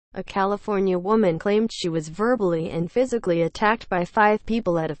A California woman claimed she was verbally and physically attacked by 5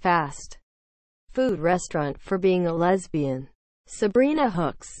 people at a fast food restaurant for being a lesbian. Sabrina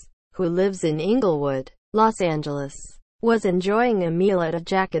Hooks, who lives in Inglewood, Los Angeles, was enjoying a meal at a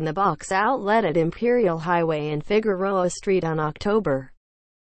Jack in the Box outlet at Imperial Highway and Figueroa Street on October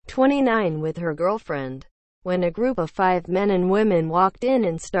 29 with her girlfriend, when a group of 5 men and women walked in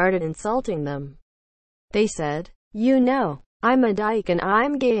and started insulting them. They said, "You know, I'm a dyke and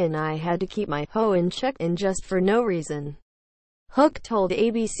I'm gay and I had to keep my hoe in check and just for no reason," Hook told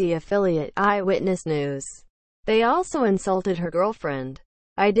ABC affiliate Eyewitness News. They also insulted her girlfriend,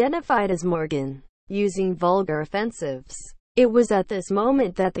 identified as Morgan, using vulgar offensives. It was at this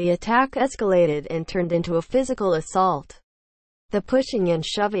moment that the attack escalated and turned into a physical assault. The pushing and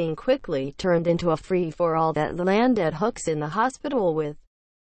shoving quickly turned into a free-for-all that landed Hooks in the hospital with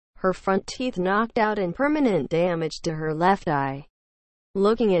her front teeth knocked out and permanent damage to her left eye.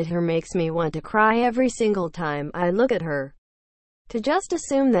 "Looking at her makes me want to cry every single time I look at her. To just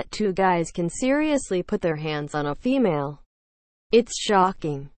assume that 2 guys can seriously put their hands on a female. It's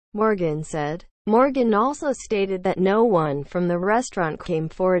shocking," Morgan said. Morgan also stated that no one from the restaurant came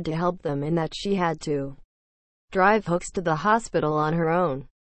forward to help them and that she had to drive Hooks to the hospital on her own.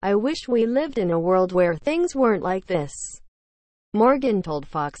 "I wish we lived in a world where things weren't like this," Morgan told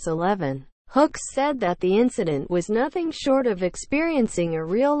Fox 11. Hooks said that the incident was nothing short of experiencing a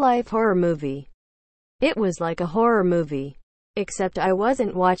real-life horror movie. "It was like a horror movie. Except I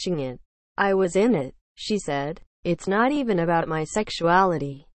wasn't watching it. I was in it," she said. "It's not even about my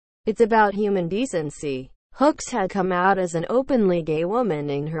sexuality. It's about human decency." Hooks had come out as an openly gay woman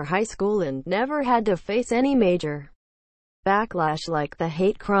in her high school and never had to face any major backlash like the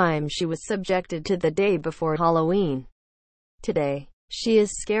hate crime she was subjected to the day before Halloween. Today, she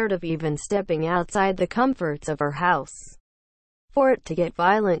is scared of even stepping outside the comforts of her house for it to get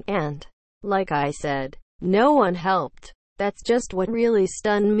violent and, like I said, no one helped. That's just what really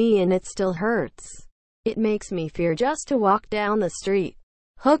stunned me and it still hurts. It makes me fear just to walk down the street,"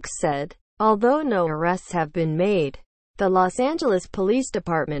 Hooks said. Although no arrests have been made, the Los Angeles Police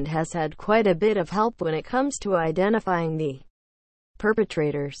Department has had quite a bit of help when it comes to identifying the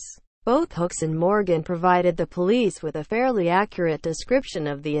perpetrators. Both Hooks and Morgan provided the police with a fairly accurate description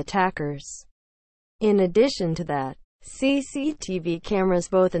of the attackers. In addition to that, CCTV cameras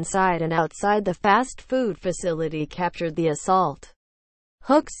both inside and outside the fast food facility captured the assault.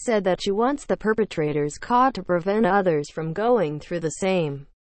 Hooks said that she wants the perpetrators caught to prevent others from going through the same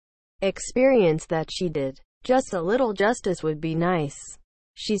experience that she did. "Just a little justice would be nice,"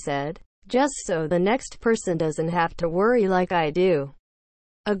 she said, "just so the next person doesn't have to worry like I do."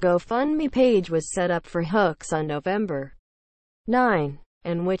 A GoFundMe page was set up for Hooks on November 9.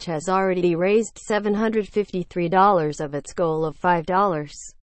 and which has already raised $753 of its goal of $5,000.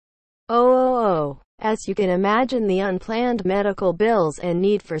 As you can imagine, the unplanned medical bills and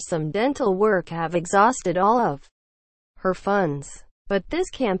need for some dental work have exhausted all of her funds. But this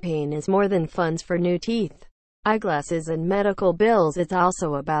campaign is more than funds for new teeth, eyeglasses and medical bills. It's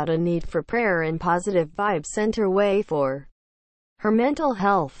also about a need for prayer and positive vibes sent her way for her mental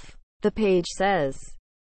health, the page says.